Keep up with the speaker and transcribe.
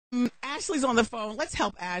Ashley's on the phone. Let's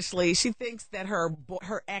help Ashley. She thinks that her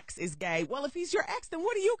ex is gay. Well, if he's your ex, then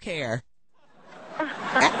what do you care?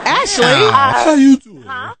 Ashley, how you doing?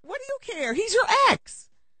 Huh? what do you care? He's your ex.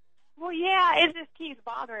 Well, yeah, it just keeps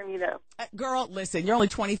bothering me, though. Girl, listen, you're only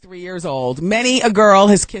 23 years old. Many a girl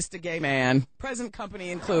has kissed a gay man, present company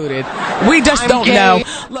included. We just don't know.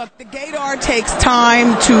 Look, the gaydar takes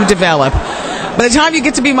time to develop. By the time you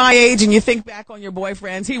get to be my age and you think back on your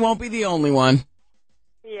boyfriends, he won't be the only one.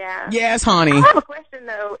 Yeah. Yes, honey. I have a question,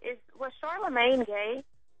 though. Was Charlamagne gay?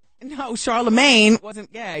 No, Charlamagne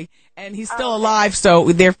wasn't gay, and he's still alive,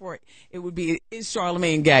 so therefore it would be, is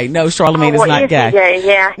Charlamagne gay? No, Charlamagne is not gay. Gay?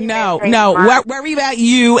 Yeah. No. Worry about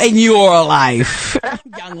you and your life,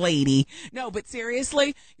 young lady. No, but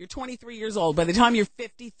seriously, you're 23 years old. By the time you're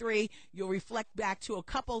 53, you'll reflect back to a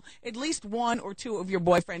couple, at least one or two of your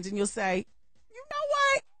boyfriends, and you'll say, you know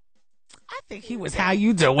what? I think he was how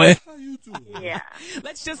you doing. How you doing? Yeah.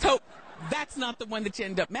 Let's just hope that's not the one that you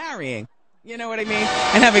end up marrying. You know what I mean?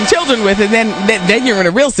 And having children with, and then you're in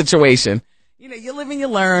a real situation. You know, you live and you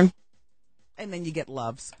learn, and then you get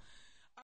loves.